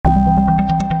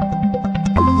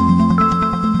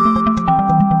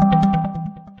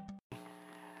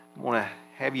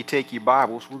have you take your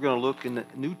Bibles. We're going to look in the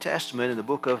New Testament in the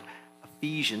book of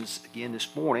Ephesians again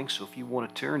this morning. So if you want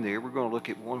to turn there, we're going to look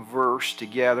at one verse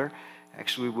together.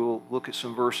 Actually, we'll look at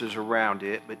some verses around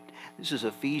it, but this is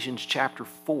Ephesians chapter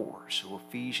 4. So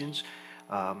Ephesians,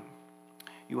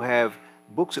 you have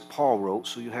books that Paul wrote.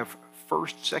 So you have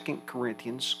 1st, 2nd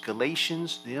Corinthians,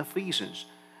 Galatians, then Ephesians,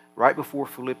 right before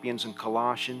Philippians and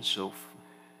Colossians. So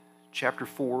chapter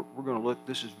 4, we're going to look,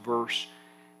 this is verse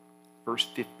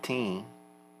 15.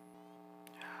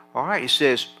 All right, it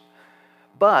says,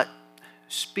 but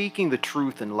speaking the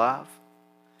truth in love,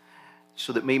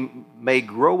 so that we may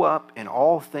grow up in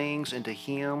all things into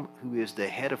Him who is the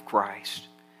head of Christ.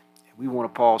 We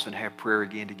want to pause and have prayer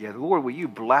again together. Lord, will you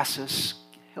bless us?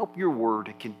 Help your word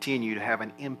to continue to have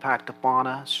an impact upon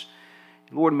us.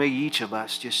 Lord, may each of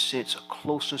us just sense a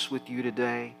closeness with you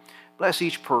today. Bless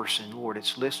each person, Lord,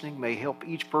 that's listening. May help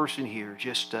each person here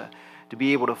just to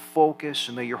be able to focus,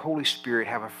 and may your Holy Spirit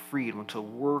have a freedom to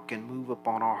work and move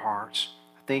upon our hearts.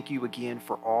 Thank you again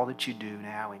for all that you do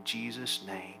now in Jesus'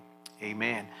 name.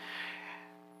 Amen.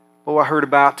 Oh, I heard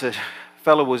about a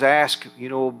fellow was asked, he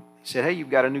said, hey, you've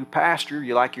got a new pastor.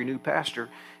 You like your new pastor?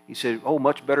 He said, oh,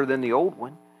 much better than the old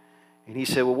one. And he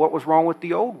said, well, what was wrong with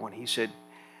the old one? He said,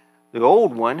 the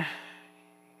old one,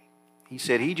 he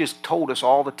said, he just told us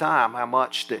all the time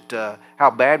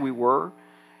how bad we were,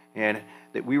 and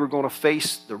that we were going to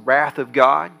face the wrath of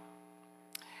God.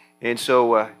 And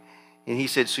so, and he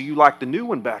said, so you like the new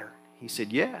one better? He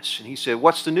said, yes. And he said,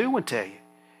 what's the new one tell you?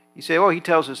 He said, he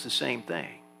tells us the same thing.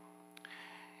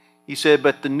 He said,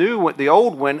 but the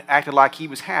old one acted like he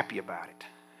was happy about it.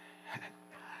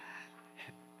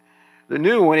 The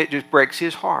new one, it just breaks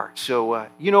his heart. So,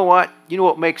 you know what? You know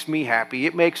what makes me happy?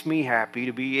 It makes me happy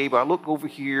to be able to look over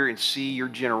here and see your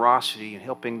generosity in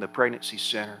helping the pregnancy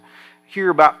center. Hear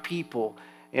about people,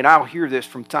 and I'll hear this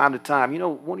from time to time.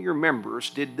 One of your members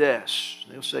did this.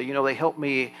 They'll say, they helped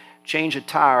me change a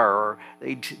tire, or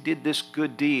they did this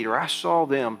good deed, or I saw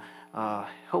them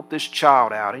help this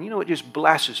child out. And it just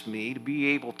blesses me to be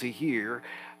able to hear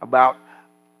about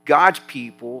God's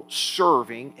people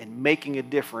serving and making a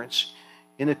difference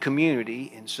in the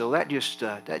community. And so that just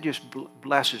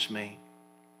blesses me.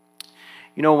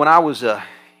 When I was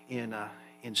in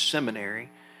seminary,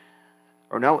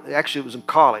 or no, actually it was in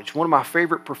college, one of my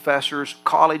favorite professors,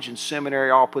 college and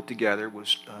seminary all put together,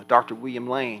 was Dr. William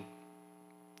Lane.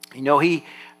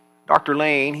 Dr.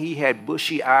 Lane, he had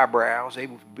bushy eyebrows, they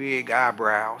were big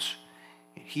eyebrows.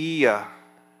 He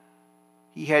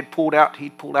pulled out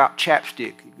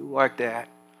chapstick. He'd go like that.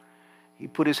 He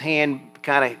put his hand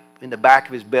kind of in the back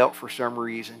of his belt for some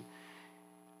reason.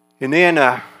 And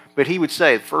then, but he would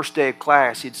say, the first day of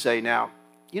class, he'd say, now,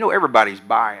 everybody's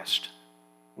biased.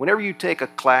 Whenever you take a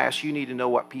class, you need to know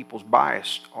what people's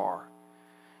biases are.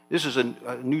 This is a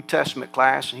New Testament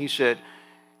class, and he said,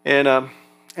 and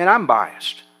I'm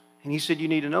biased. And he said, you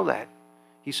need to know that.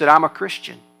 He said, I'm a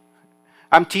Christian.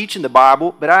 I'm teaching the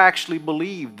Bible, but I actually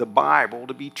believe the Bible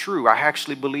to be true. I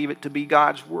actually believe it to be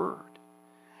God's Word.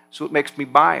 So it makes me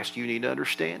biased. You need to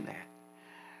understand that.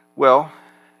 Well,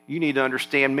 you need to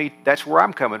understand me. That's where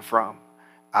I'm coming from.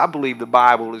 I believe the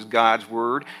Bible is God's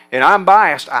Word, and I'm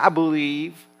biased. I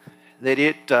believe that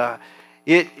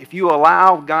if you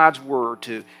allow God's Word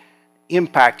to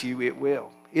impact you, it will.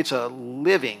 It's a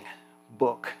living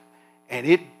book,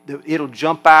 and it'll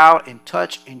jump out and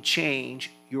touch and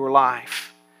change your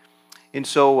life. And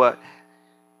so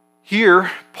here,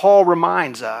 Paul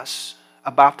reminds us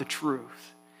about the truth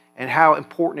and how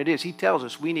important it is. He tells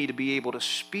us we need to be able to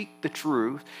speak the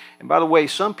truth. And by the way,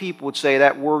 some people would say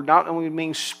that word not only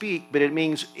means speak, but it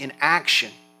means in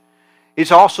action.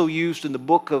 It's also used in the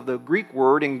book of the Greek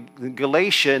word in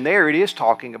Galatia, and there it is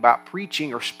talking about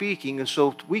preaching or speaking. And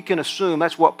so we can assume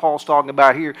that's what Paul's talking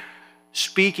about here,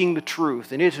 speaking the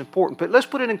truth. And it's important. But let's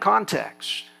put it in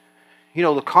context.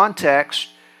 The context,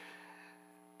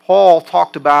 Paul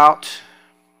talked about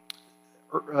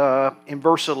in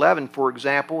verse 11, for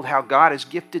example, how God has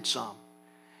gifted some.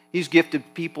 He's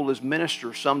gifted people as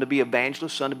ministers, some to be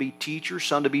evangelists, some to be teachers,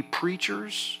 some to be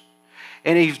preachers.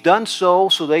 And He's done so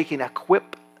they can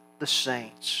equip the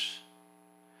saints,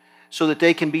 so that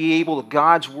they can be able,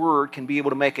 God's Word can be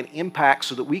able to make an impact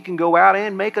so that we can go out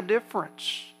and make a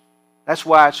difference. That's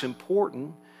why it's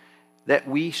important that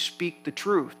we speak the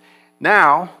truth.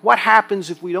 Now, what happens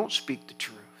if we don't speak the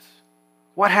truth?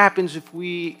 What happens if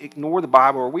we ignore the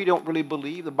Bible, or we don't really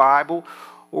believe the Bible,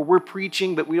 or we're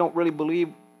preaching but we don't really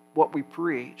believe what we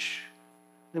preach?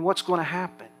 Then what's going to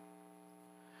happen?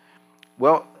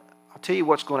 Well, I'll tell you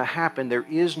what's going to happen. There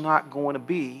is not going to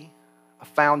be a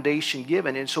foundation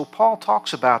given. And so Paul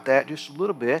talks about that just a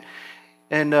little bit.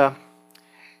 And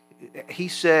he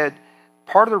said,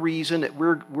 part of the reason that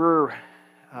we're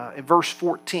in verse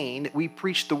 14, that we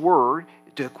preach the word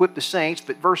to equip the saints,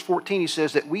 but verse 14 he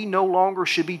says that we no longer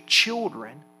should be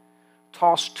children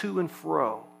tossed to and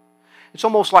fro. It's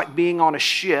almost like being on a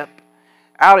ship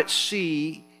out at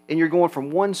sea and you're going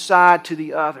from one side to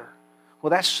the other. Well,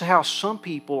 that's how some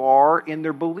people are in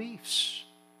their beliefs.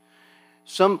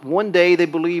 One day they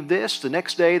believe this, the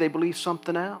next day they believe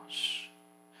something else.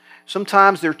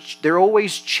 Sometimes they're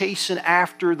always chasing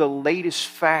after the latest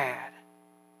fad.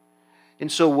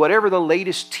 And so whatever the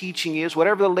latest teaching is,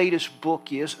 whatever the latest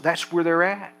book is, that's where they're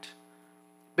at.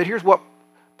 But here's what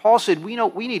Paul said, we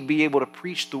need to be able to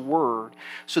preach the word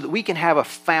so that we can have a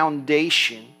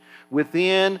foundation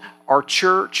within our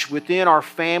church, within our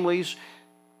families,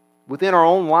 within our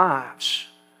own lives,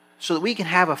 so that we can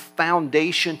have a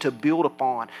foundation to build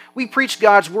upon. We preach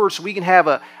God's word so we can have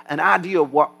an idea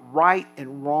of what right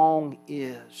and wrong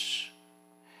is.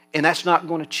 And that's not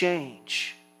going to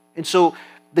change. And so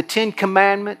the 10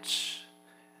 Commandments,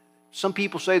 some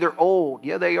people say they're old.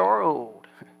 Yeah, they are old.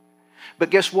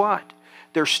 But guess what?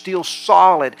 They're still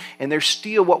solid, and they're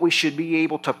still what we should be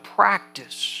able to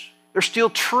practice. They're still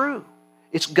true.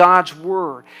 It's God's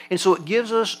word. And so it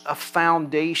gives us a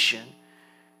foundation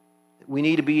that we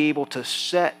need to be able to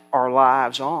set our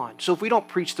lives on. So if we don't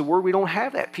preach the word, we don't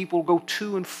have that. People go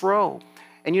to and fro.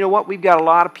 And you know what? We've got a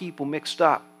lot of people mixed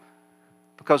up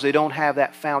because they don't have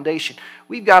that foundation.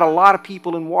 We've got a lot of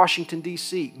people in Washington,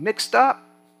 D.C. mixed up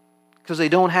because they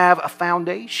don't have a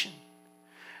foundation.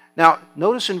 Now,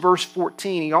 notice in verse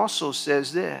 14, he also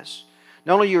says this.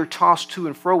 Not only you're tossed to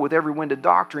and fro with every wind of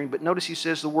doctrine, but notice he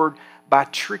says the word by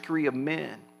trickery of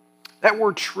men. That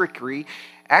word trickery,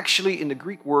 actually in the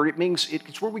Greek word,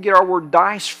 it's where we get our word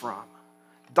dice from.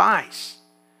 Dice.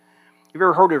 You've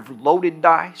ever heard of loaded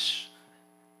dice?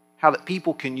 How that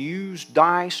people can use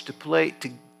dice to play,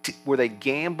 where they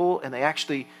gamble and they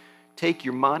actually take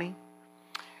your money?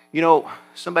 You know,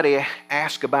 somebody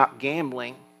asked about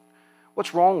gambling.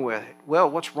 What's wrong with it?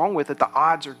 Well, what's wrong with it? The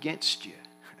odds are against you.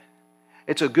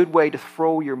 It's a good way to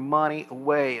throw your money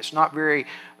away. It's not very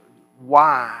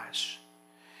wise.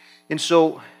 And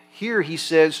so here he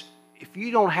says, if you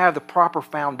don't have the proper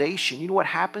foundation, you know what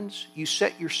happens? You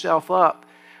set yourself up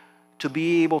to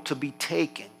be able to be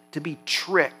taken, to be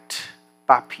tricked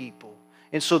by people.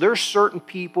 And so there's certain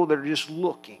people that are just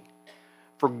looking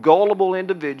for gullible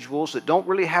individuals that don't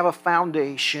really have a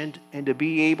foundation and to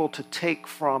be able to take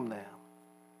from them.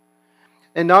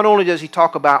 And not only does he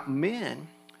talk about men,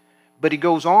 but he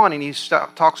goes on and he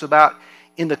talks about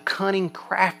in the cunning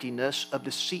craftiness of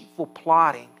deceitful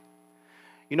plotting.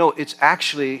 You know, it's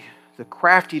actually, the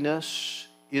craftiness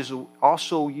is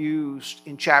also used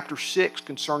in chapter 6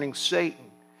 concerning Satan.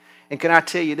 And can I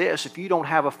tell you this, if you don't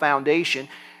have a foundation,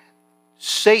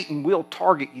 Satan will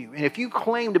target you. And if you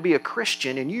claim to be a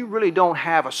Christian and you really don't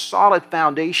have a solid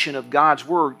foundation of God's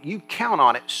word, you count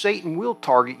on it. Satan will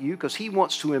target you because he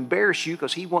wants to embarrass you,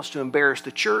 because he wants to embarrass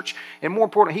the church. And more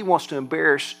importantly, he wants to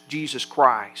embarrass Jesus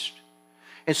Christ.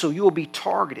 And so you will be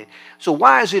targeted. So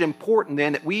why is it important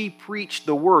then that we preach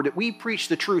the word, that we preach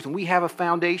the truth, and we have a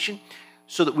foundation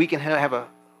so that we can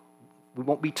we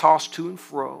won't be tossed to and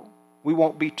fro, we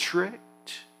won't be tricked,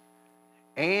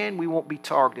 and we won't be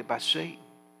targeted by Satan.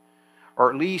 Or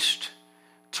at least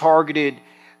targeted,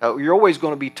 you're always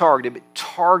going to be targeted, but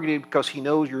targeted because he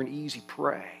knows you're an easy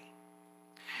prey.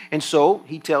 And so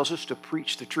he tells us to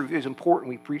preach the truth. It's important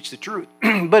we preach the truth.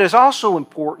 But it's also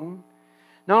important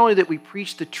not only that we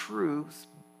preach the truth,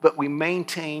 but we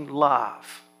maintain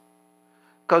love.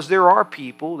 Because there are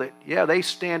people that, yeah, they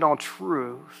stand on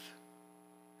truth,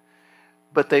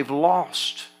 but they've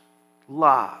lost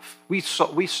love. We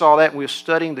saw that when we were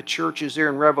studying the churches there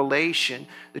in Revelation,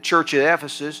 the church at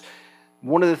Ephesus.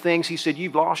 One of the things he said,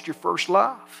 you've lost your first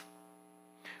love.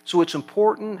 So it's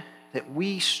important that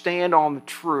we stand on the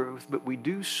truth, but we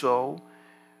do so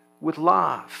with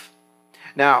love.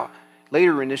 Now,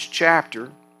 later in this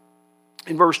chapter,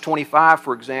 in verse 25,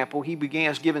 for example, he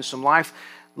begins giving some life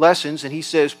lessons, and he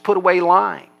says, put away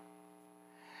lying.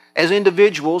 As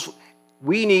individuals,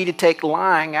 we need to take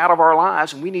lying out of our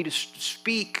lives, and we need to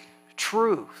speak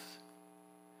truth.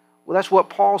 Well, that's what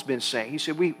Paul's been saying. He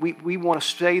said we want to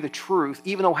say the truth,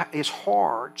 even though it's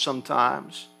hard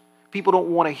sometimes. People don't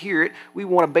want to hear it. We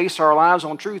want to base our lives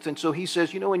on truth. And so he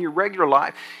says, in your regular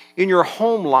life, in your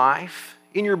home life,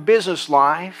 in your business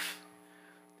life,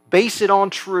 base it on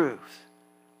truth.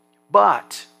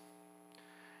 But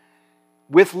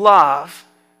with love,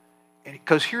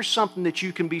 because here's something that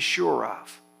you can be sure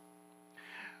of.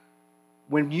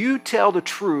 When you tell the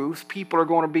truth, people are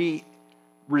going to be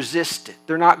resistant.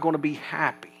 They're not going to be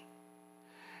happy.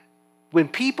 When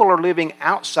people are living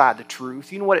outside the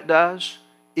truth, you know what it does?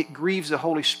 It grieves the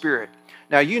Holy Spirit.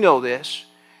 Now, you know this.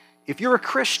 If you're a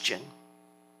Christian,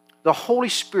 the Holy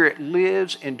Spirit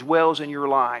lives and dwells in your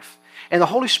life. And the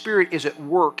Holy Spirit is at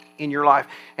work in your life.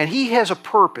 And He has a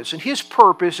purpose. And His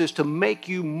purpose is to make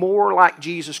you more like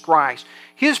Jesus Christ.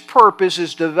 His purpose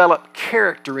is to develop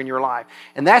character in your life.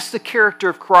 And that's the character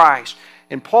of Christ.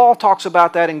 And Paul talks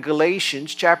about that in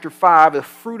Galatians chapter 5, the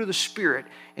fruit of the Spirit.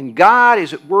 And God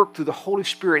is at work through the Holy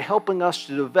Spirit helping us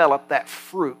to develop that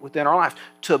fruit within our lives,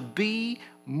 to be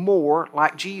more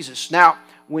like Jesus. Now,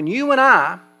 when you and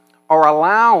I are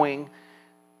allowing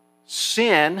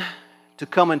sin to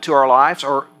come into our lives,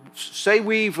 or say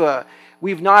we've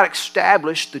not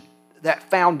established that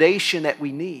foundation that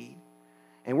we need,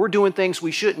 and we're doing things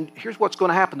we shouldn't, here's what's going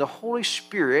to happen. The Holy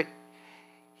Spirit,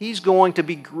 He's going to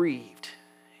be grieved.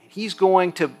 He's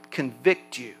going to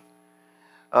convict you.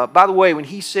 By the way, when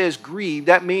He says grieved,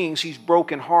 that means He's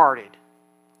brokenhearted.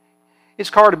 It's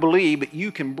hard to believe, but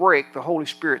you can break the Holy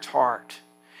Spirit's heart.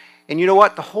 And you know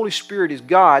what? The Holy Spirit is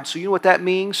God, so you know what that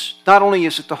means? Not only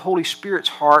is it the Holy Spirit's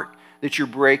heart that you're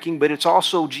breaking, but it's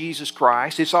also Jesus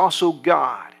Christ. It's also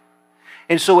God.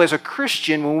 And so as a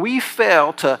Christian, when we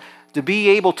fail to be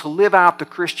able to live out the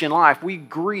Christian life, we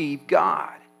grieve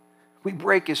God. We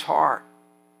break His heart.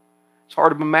 It's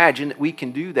hard to imagine that we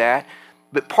can do that.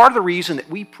 But part of the reason that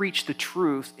we preach the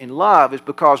truth in love is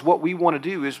because what we want to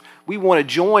do is we want to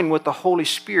join with the Holy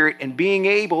Spirit in being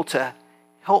able to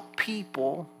help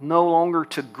people no longer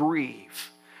to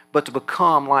grieve, but to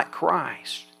become like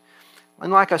Christ.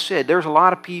 And like I said, there's a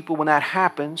lot of people when that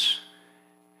happens,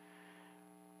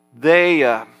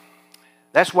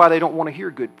 that's why they don't want to hear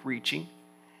good preaching,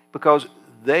 because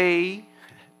they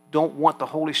don't want the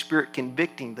Holy Spirit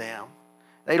convicting them.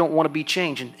 They don't want to be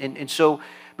changed.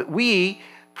 But we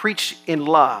preach in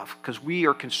love because we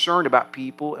are concerned about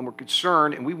people, and we're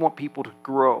concerned and we want people to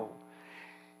grow.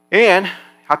 And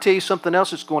I'll tell you something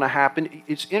else that's going to happen.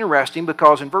 It's interesting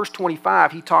because in verse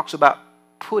 25 he talks about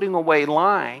putting away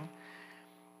lying.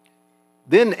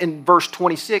 Then in verse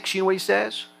 26, you know what he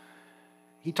says?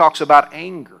 He talks about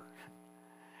anger.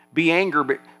 Be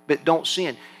angry, but don't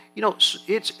sin. You know,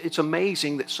 it's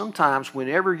amazing that sometimes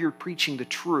whenever you're preaching the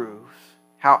truth,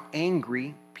 how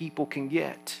angry people can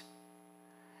get.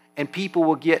 And people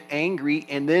will get angry,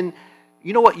 and then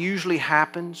you know what usually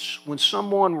happens? When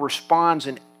someone responds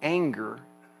in anger,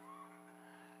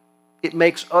 it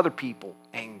makes other people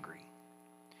angry.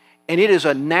 And it is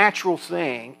a natural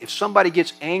thing, if somebody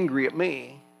gets angry at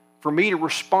me, for me to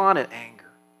respond in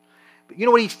anger. But you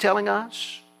know what he's telling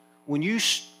us? When you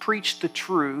preach the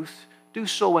truth, do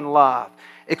so in love.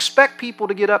 Expect people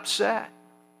to get upset.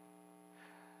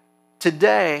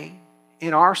 Today,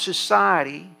 in our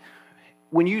society,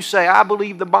 when you say, I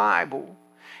believe the Bible,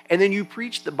 and then you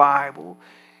preach the Bible,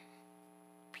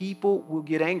 people will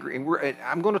get angry. And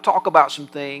I'm going to talk about some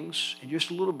things in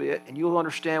just a little bit, and you'll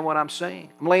understand what I'm saying.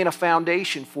 I'm laying a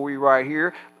foundation for you right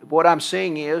here. What I'm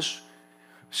saying is,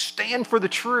 stand for the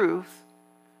truth,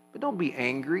 but don't be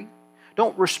angry.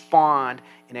 Don't respond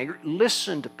in anger.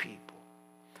 Listen to people.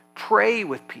 Pray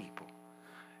with people.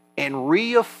 And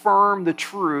reaffirm the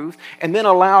truth, and then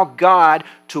allow God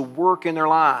to work in their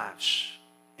lives.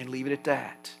 And leave it at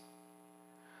that.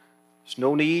 There's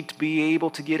no need to be able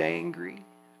to get angry,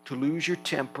 to lose your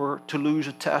temper, to lose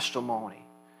a testimony.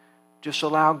 Just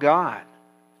allow God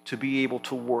to be able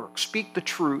to work. Speak the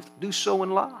truth. Do so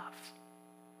in love.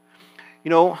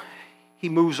 You know, he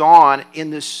moves on in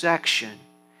this section,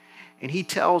 and he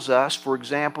tells us, for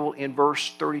example, in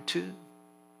verse 32,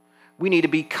 we need to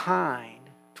be kind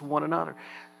to one another.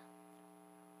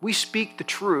 We speak the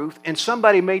truth, and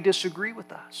somebody may disagree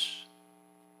with us.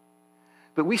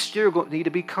 But we still need to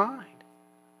be kind.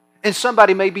 And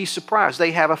somebody may be surprised.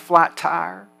 They have a flat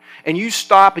tire, and you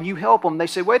stop and you help them. They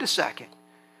say, wait a second.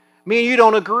 Me and you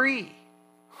don't agree.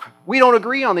 We don't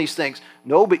agree on these things.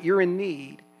 No, but you're in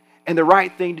need. And the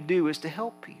right thing to do is to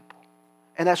help people.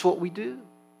 And that's what we do.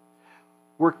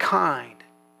 We're kind.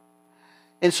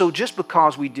 And so just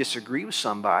because we disagree with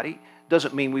somebody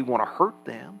doesn't mean we want to hurt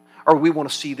them or we want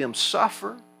to see them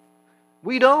suffer.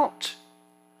 We don't.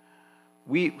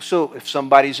 So if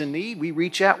somebody's in need, we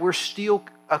reach out.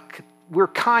 We're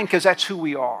kind because that's who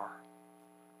we are.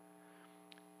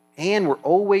 And we're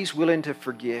always willing to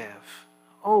forgive.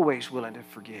 Always willing to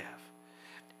forgive.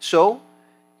 So,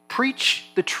 preach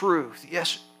the truth.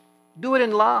 Yes, do it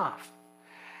in love.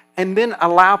 And then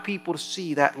allow people to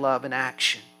see that love in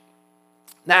action.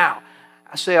 Now,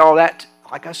 I say all that,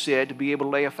 like I said, to be able to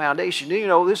lay a foundation. You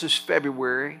know, this is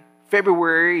February.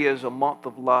 February is a month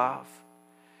of love.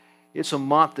 It's a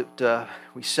month that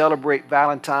we celebrate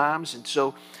Valentine's. And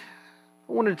so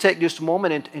I wanted to take just a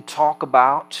moment and talk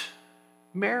about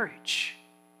marriage.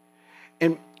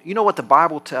 And you know what the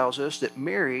Bible tells us? That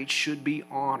marriage should be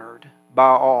honored by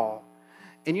all.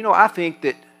 And you know, I think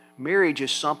that marriage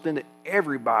is something that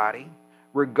everybody,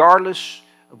 regardless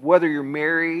of whether you're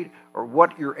married or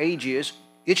what your age is,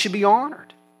 it should be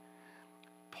honored.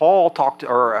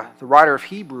 The writer of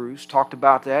Hebrews talked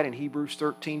about that in Hebrews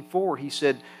 13:4. He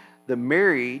said, the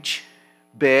marriage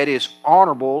bed is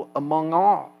honorable among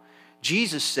all.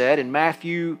 Jesus said in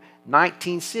Matthew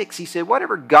 19:6, he said,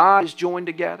 whatever God has joined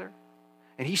together.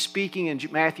 And he's speaking in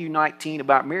Matthew 19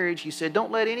 about marriage. He said,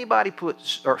 don't let anybody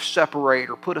separate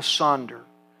or put asunder.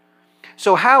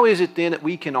 So how is it then that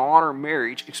we can honor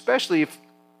marriage, especially if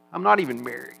I'm not even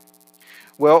married?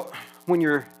 Well, when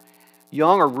you're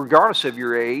young or regardless of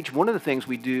your age, one of the things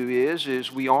we do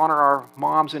is we honor our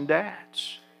moms and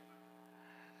dads.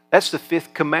 That's the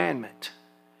 5th commandment.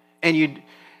 And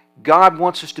God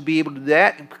wants us to be able to do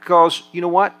that because you know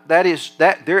what?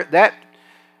 That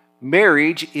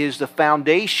marriage is the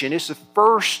foundation. It's the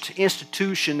first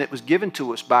institution that was given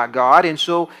to us by God. And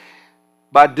so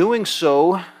by doing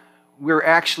so, we're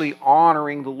actually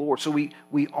honoring the Lord. So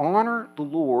we honor the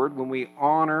Lord when we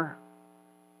honor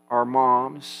our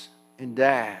moms and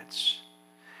dads.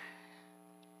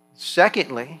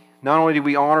 Secondly, not only do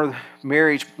we honor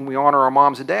marriage when we honor our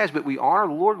moms and dads, but we honor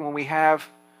the Lord when we have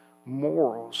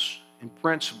morals and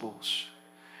principles.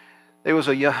 There was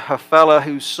a fella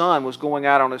whose son was going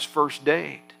out on his first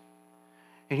date.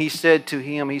 And he said to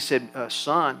him,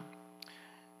 son,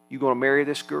 you going to marry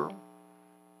this girl?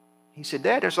 He said,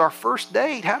 Dad, it's our first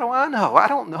date. How do I know? I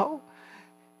don't know.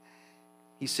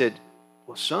 He said,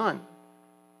 well, son,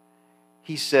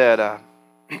 he said,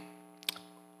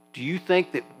 do you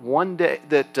think that one day,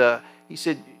 he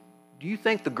said, do you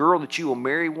think the girl that you will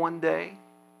marry one day,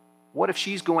 what if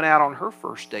she's going out on her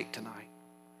first date tonight?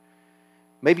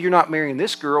 Maybe you're not marrying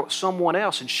this girl, someone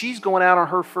else, and she's going out on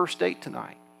her first date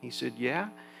tonight. He said, yeah.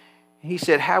 And he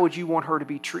said, how would you want her to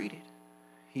be treated?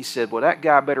 He said, well, that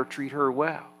guy better treat her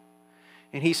well.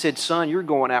 And he said, son, you're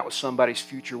going out with somebody's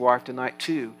future wife tonight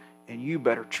too, and you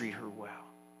better treat her well.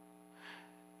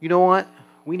 You know what?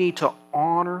 We need to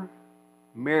honor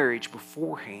marriage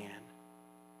beforehand.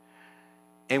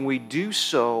 And we do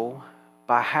so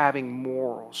by having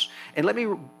morals. And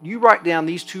you write down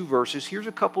these 2 verses. Here's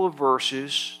a couple of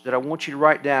verses that I want you to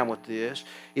write down with this.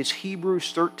 It's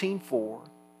Hebrews 13:4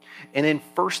 and then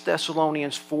 1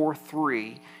 Thessalonians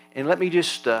 4:3. And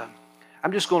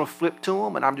I'm just going to flip to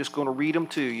them and I'm just going to read them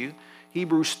to you.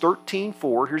 Hebrews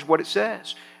 13:4, here's what it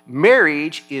says.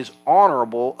 Marriage is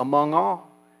honorable among all,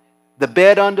 the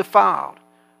bed undefiled,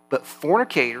 but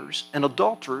fornicators and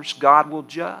adulterers God will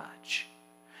judge.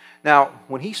 Now,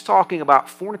 when he's talking about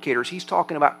fornicators, he's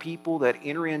talking about people that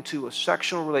enter into a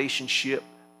sexual relationship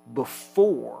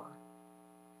before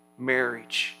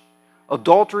marriage.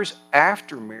 Adulterers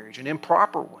after marriage, an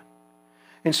improper one.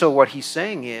 And so what he's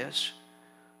saying is,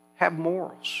 have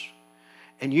morals.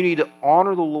 And you need to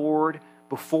honor the Lord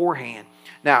beforehand.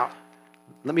 Now,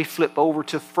 let me flip over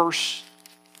to 1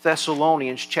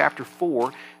 Thessalonians chapter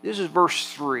 4. This is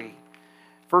verse 3.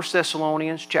 1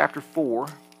 Thessalonians chapter 4.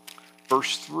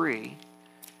 Verse 3,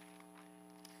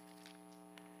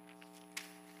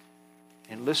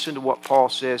 and listen to what Paul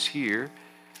says here.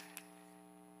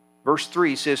 Verse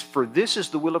 3 says, for this is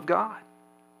the will of God.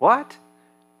 What?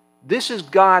 This is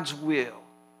God's will.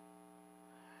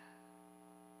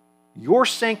 Your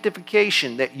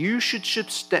sanctification, that you should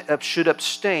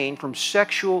abstain from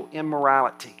sexual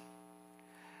immorality.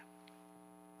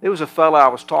 There was a fellow I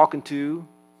was talking to.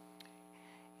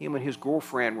 Him and his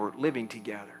girlfriend were living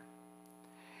together.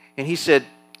 And he said,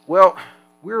 well,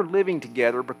 we're living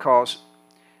together because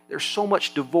there's so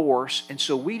much divorce, and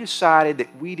so we decided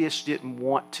that we just didn't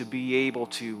want to be able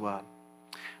to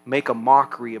make a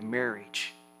mockery of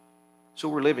marriage. So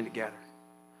we're living together.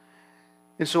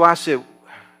 And so I said,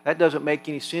 that doesn't make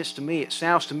any sense to me. It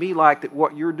sounds to me like that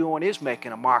what you're doing is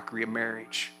making a mockery of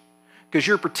marriage because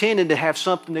you're pretending to have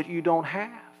something that you don't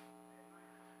have.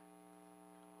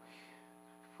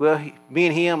 Well, me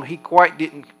and him, he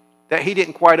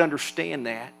didn't quite understand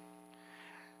that.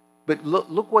 But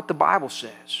look what the Bible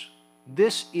says.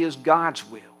 This is God's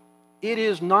will. It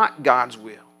is not God's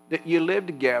will that you live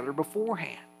together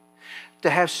beforehand, to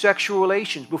have sexual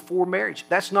relations before marriage.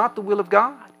 That's not the will of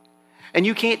God. And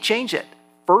you can't change that.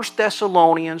 1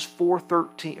 Thessalonians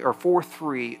 4:13 or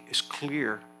 4:3 is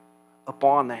clear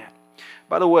upon that.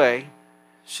 By the way,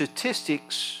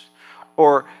 statistics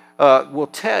will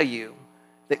tell you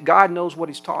that God knows what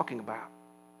He's talking about.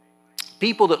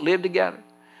 People that live together,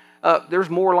 there's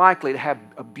more likely to have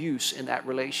abuse in that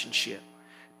relationship.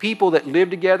 People that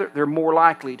live together, they're more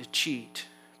likely to cheat.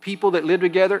 People that live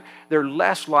together, they're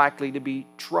less likely to be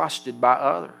trusted by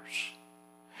others.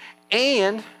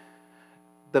 And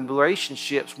the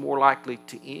relationship's more likely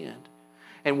to end.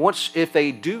 And if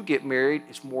they do get married,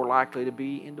 it's more likely to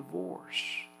be in divorce.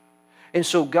 And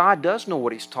so God does know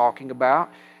what He's talking about.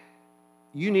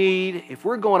 If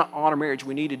we're going to honor marriage,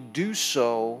 we need to do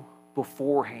so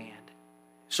beforehand.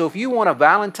 So if you want a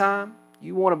Valentine,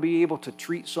 you want to be able to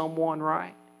treat someone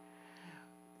right,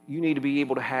 you need to be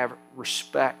able to have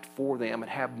respect for them and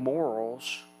have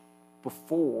morals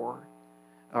before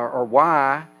or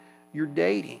why you're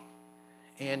dating.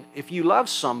 And if you love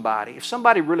somebody, if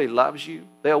somebody really loves you,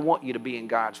 they'll want you to be in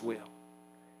God's will.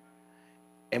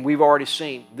 And we've already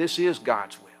seen this is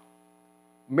God's will.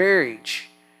 Marriage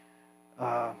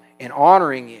and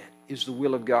honoring it is the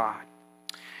will of God.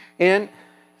 And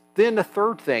then the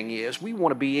third thing is we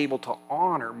want to be able to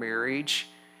honor marriage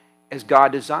as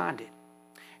God designed it.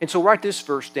 And so write this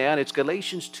verse down. It's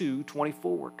Galatians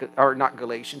 2:24. Or not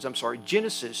Galatians, I'm sorry.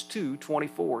 Genesis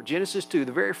 2:24. Genesis 2,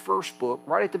 the very first book,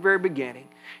 right at the very beginning.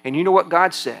 And you know what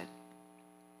God said?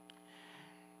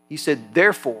 He said,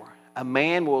 therefore, a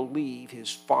man will leave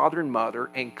his father and mother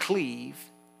and cleave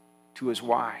to his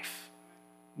wife.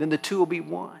 Then the two will be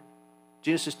one.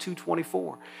 Genesis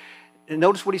 2:24. And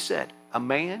notice what he said. A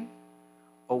man,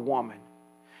 a woman.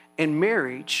 And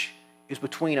marriage is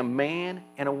between a man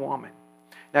and a woman.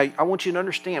 Now, I want you to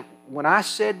understand, when I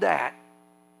said that,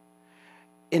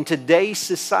 in today's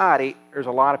society, there's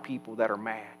a lot of people that are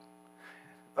mad.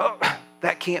 Oh,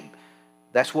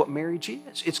 that's what marriage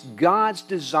is. It's God's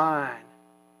design.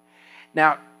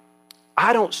 Now,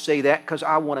 I don't say that because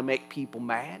I want to make people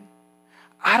mad.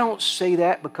 I don't say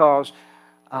that because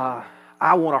I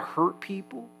want to hurt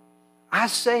people. I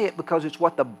say it because it's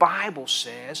what the Bible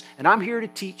says, and I'm here to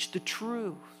teach the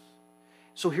truth.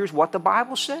 So here's what the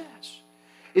Bible says.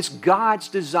 It's God's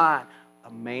design. A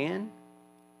man,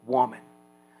 woman.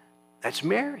 That's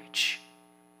marriage.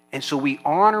 And so we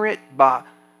honor it by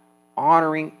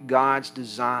honoring God's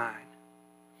design.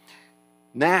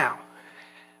 Now,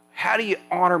 how do you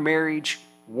honor marriage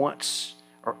once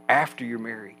or after you're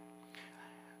married?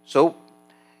 So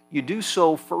you do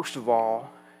so, first of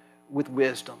all, with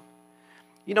wisdom.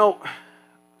 You know,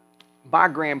 my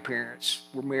grandparents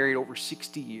were married over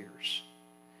 60 years.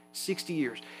 60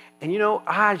 years. And you know,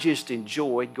 I just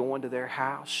enjoyed going to their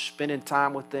house, spending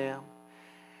time with them.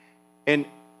 And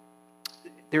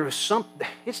there was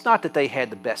it's not that they had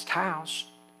the best house.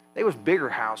 They was bigger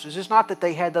houses. It's not that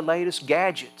they had the latest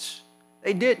gadgets.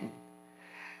 They didn't.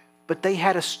 But they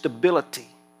had a stability.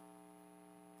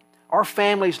 Our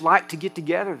families liked to get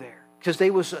together there because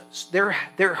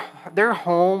their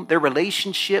home, their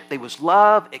relationship, there was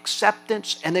love,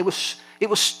 acceptance, and it was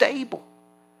stable.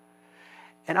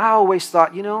 And I always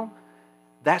thought, you know,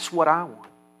 that's what I want.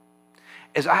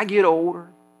 As I get older,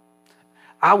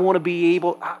 I want to be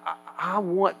able, I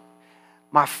want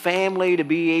my family to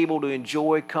be able to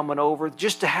enjoy coming over,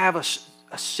 just to have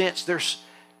a sense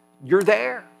you're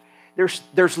there.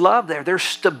 There's love there. There's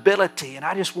stability. And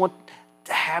I just want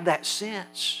to have that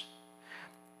sense.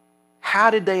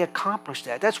 How did they accomplish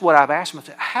that? That's what I've asked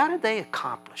myself. How did they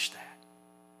accomplish that?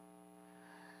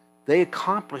 They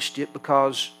accomplished it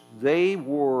because they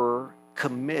were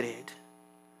committed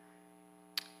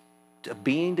to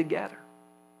being together.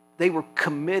 They were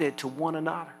committed to one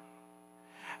another.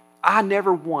 I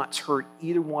never once heard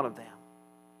either one of them,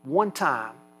 one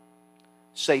time,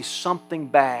 say something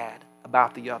bad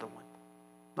about the other one.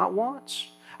 Not once.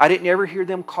 I didn't ever hear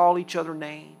them call each other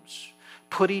names,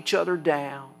 put each other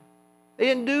down. They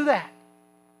didn't do that.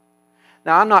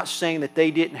 Now, I'm not saying that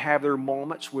they didn't have their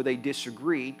moments where they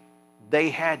disagreed. They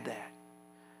had that.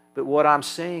 But what I'm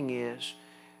saying is,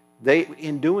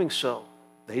 in doing so,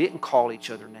 they didn't call each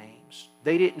other names.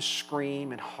 They didn't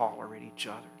scream and holler at each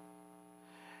other.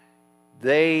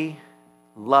 They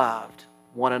loved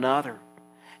one another,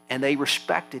 and they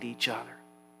respected each other.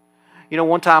 You know,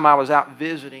 one time I was out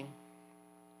visiting,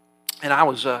 and I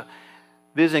was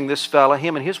visiting this fella.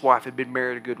 Him and his wife had been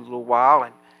married a good little while,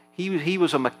 and he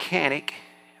was a mechanic.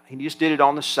 He just did it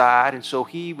on the side, and so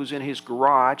he was in his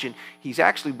garage, and he's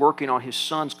actually working on his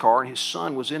son's car, and his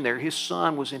son was in there. His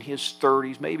son was in his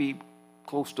 30s, maybe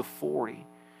close to 40.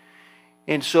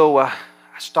 And so I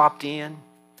stopped in,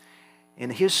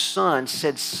 and his son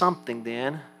said something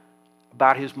then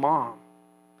about his mom.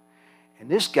 And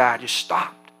this guy just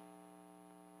stopped.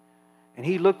 And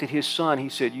he looked at his son. He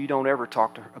said, "You don't ever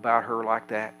talk to her about her like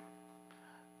that.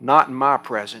 Not in my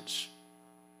presence."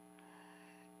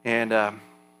 And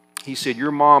he said,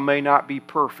 "Your mom may not be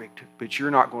perfect, but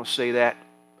you're not going to say that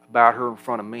about her in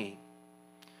front of me."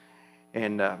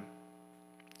 And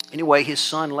anyway, his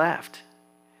son left.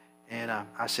 And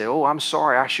I said, oh, I'm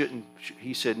sorry, I shouldn't.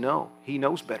 He said, no, he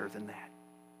knows better than that.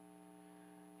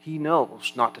 He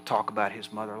knows not to talk about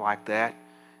his mother like that.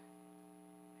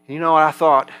 And you know what I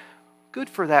thought? Good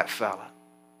for that fella,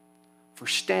 for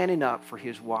standing up for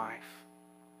his wife,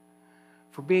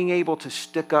 for being able to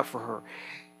stick up for her.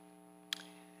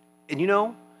 And you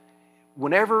know,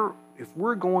 if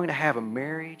we're going to have a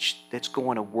marriage that's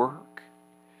going to work,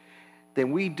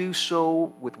 then we do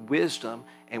so with wisdom,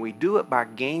 and we do it by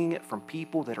gaining it from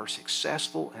people that are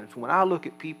successful. And when I look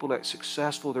at people that are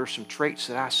successful, there's some traits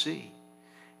that I see.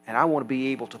 And I want to be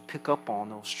able to pick up on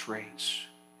those traits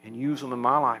and use them in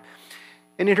my life.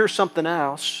 And then here's something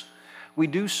else. We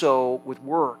do so with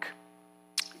work.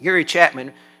 Gary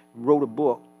Chapman wrote a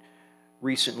book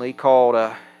recently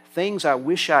called Things I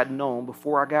Wish I'd Known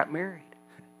Before I Got Married.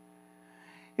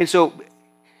 And so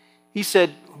he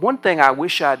said, one thing I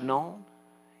wish I'd known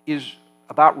is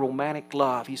about romantic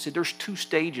love. He said, there's 2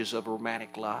 stages of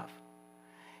romantic love.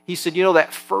 He said, you know,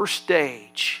 that first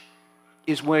stage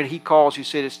is when he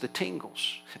said it's the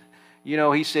tingles. You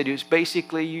know, he said it's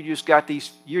basically you just got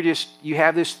these, you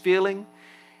have this feeling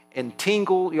and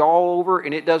tingle all over,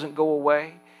 and it doesn't go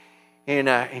away. And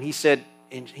he said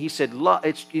love,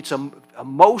 it's a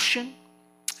emotion,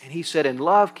 and he said, and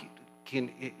love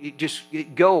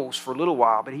it goes for a little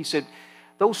while. But he said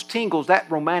those tingles, that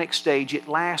romantic stage, it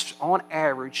lasts on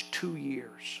average 2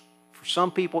 years. For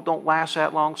some people, it don't last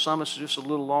that long. Some it's just a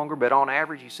little longer, but on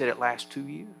average, he said it lasts 2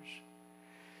 years.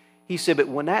 He said, but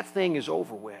when that thing is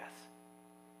over with,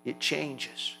 it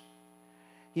changes.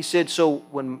 He said,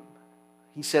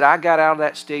 I got out of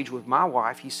that stage with my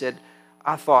wife. He said,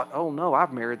 I thought, oh no,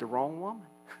 I've married the wrong woman.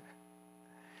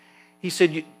 He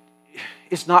said,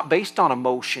 it's not based on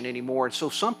emotion anymore. And so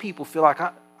some people feel like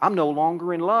I'm no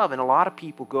longer in love. And a lot of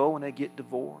people go and they get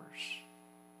divorced.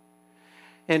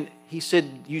 And he said,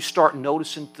 you start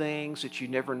noticing things that you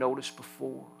never noticed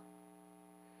before.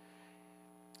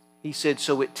 He said,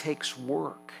 so it takes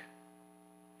work.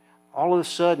 All of a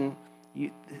sudden,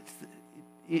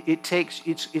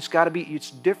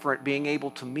 it's different being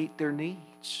able to meet their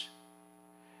needs.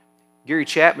 Gary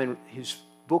Chapman, his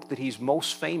book that he's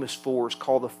most famous for is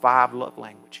called The 5 Love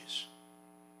Languages.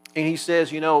 And he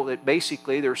says, you know, that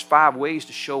basically there's 5 ways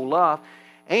to show love.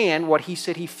 And what he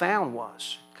said he found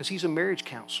was, because he's a marriage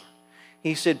counselor,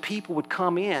 he said people would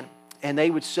come in and they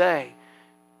would say,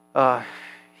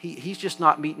 he's just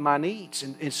not meeting my needs.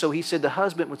 And so he said the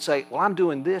husband would say, well, I'm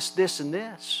doing this, this, and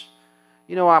this.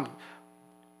 You know, I'm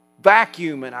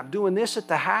vacuuming, I'm doing this at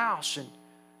the house.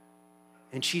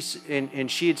 And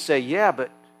she'd say, yeah,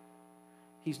 but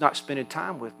he's not spending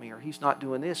time with me, or he's not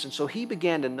doing this. And so he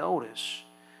began to notice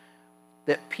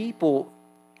that people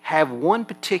have one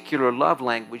particular love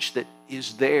language that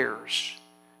is theirs.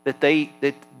 That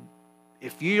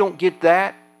if you don't get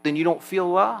that, then you don't feel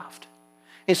loved.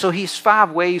 And so his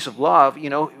 5 ways of love, you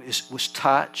know, was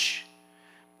touch,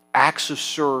 acts of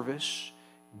service,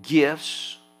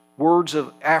 gifts, words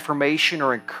of affirmation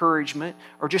or encouragement,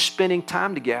 or just spending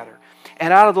time together.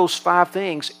 And out of those 5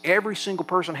 things, every single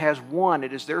person has one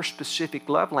that is their specific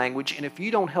love language. And if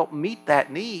you don't help meet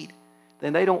that need,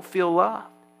 then they don't feel loved.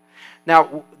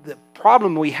 Now, the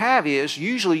problem we have is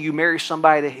usually you marry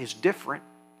somebody that is different,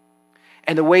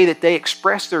 and the way that they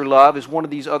express their love is one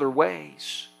of these other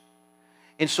ways.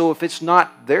 And so if it's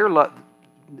not their love,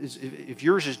 if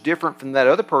yours is different from that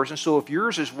other person, so if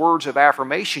yours is words of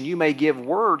affirmation, you may give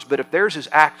words, but if theirs is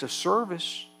acts of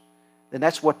service, then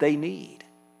that's what they need.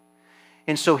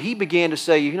 And so he began to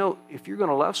say, you know, if you're going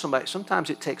to love somebody, sometimes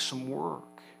it takes some work.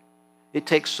 It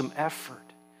takes some effort.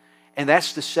 And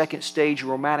that's the second stage of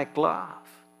romantic love.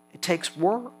 It takes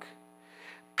work.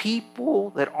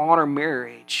 People that honor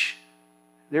marriage,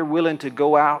 they're willing to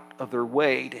go out of their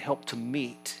way to help to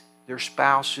meet their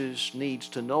spouse's needs,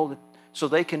 to know that, so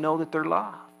they can know that they're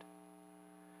loved.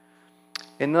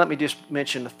 And let me just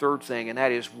mention the third thing, and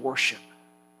that is worship.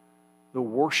 The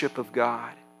worship of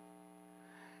God.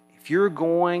 If you're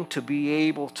going to be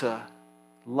able to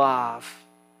love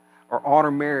or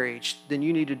honor marriage, then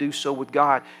you need to do so with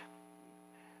God.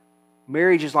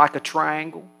 Marriage is like a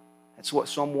triangle. That's what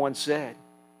someone said.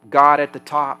 God at the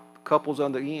top, couples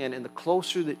on the end, and the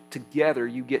closer that together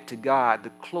you get to God, the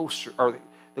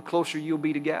closer you'll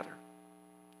be together.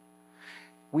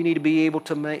 We need to be able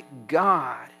to make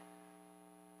God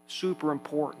super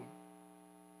important.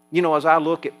 You know, as I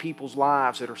look at people's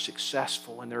lives that are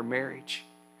successful in their marriage,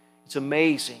 it's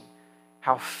amazing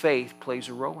how faith plays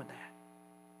a role in that.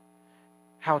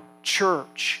 How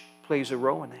church plays a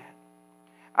role in that.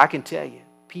 I can tell you,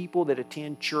 people that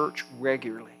attend church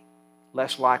regularly,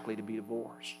 less likely to be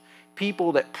divorced.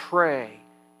 People that pray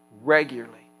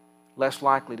regularly, less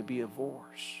likely to be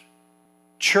divorced.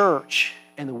 Church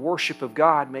and the worship of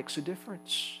God makes a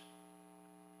difference.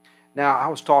 Now, I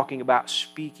was talking about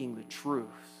speaking the truth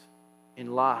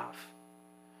in love.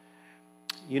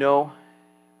 You know,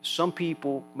 some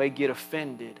people may get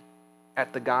offended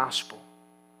at the gospel.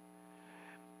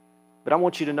 But I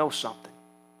want you to know something.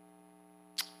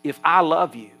 If I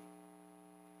love you,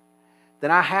 then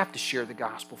I have to share the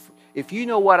gospel. If you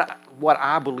know what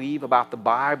I believe about the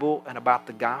Bible and about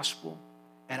the gospel,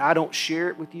 and I don't share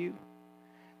it with you,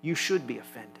 you should be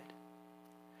offended.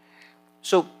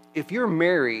 So if you're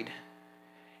married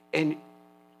and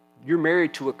you're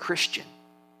married to a Christian,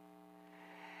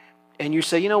 and you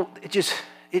say, you know,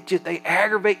 they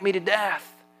aggravate me to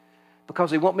death because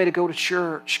they want me to go to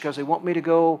church, because they want me to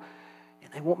go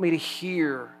and they want me to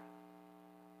hear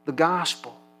the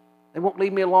gospel. They won't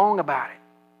leave me alone about it.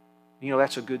 You know,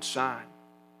 that's a good sign.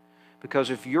 Because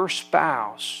if your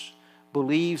spouse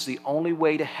believes the only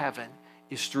way to heaven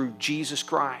is through Jesus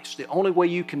Christ, the only way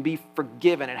you can be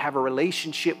forgiven and have a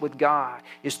relationship with God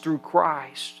is through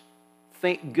Christ,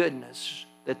 thank goodness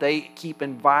that they keep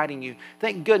inviting you.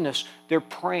 Thank goodness they're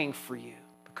praying for you.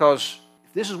 Because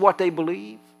if this is what they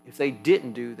believe, if they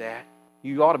didn't do that,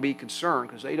 you ought to be concerned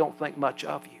because they don't think much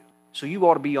of you. So you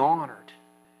ought to be honored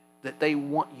that they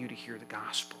want you to hear the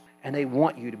gospel and they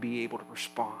want you to be able to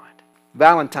respond.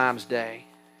 Valentine's Day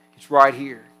is right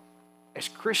here. As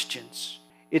Christians,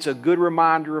 it's a good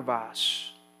reminder of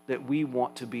us that we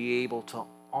want to be able to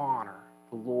honor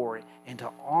the Lord and to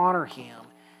honor Him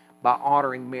by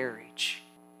honoring marriage.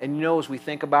 And you know, as we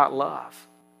think about love,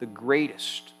 the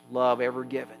greatest love ever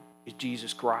given is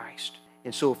Jesus Christ.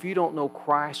 And so if you don't know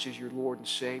Christ as your Lord and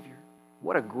Savior,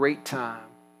 what a great time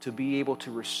to be able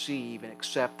to receive and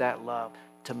accept that love,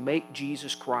 to make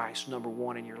Jesus Christ number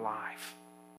one in your life.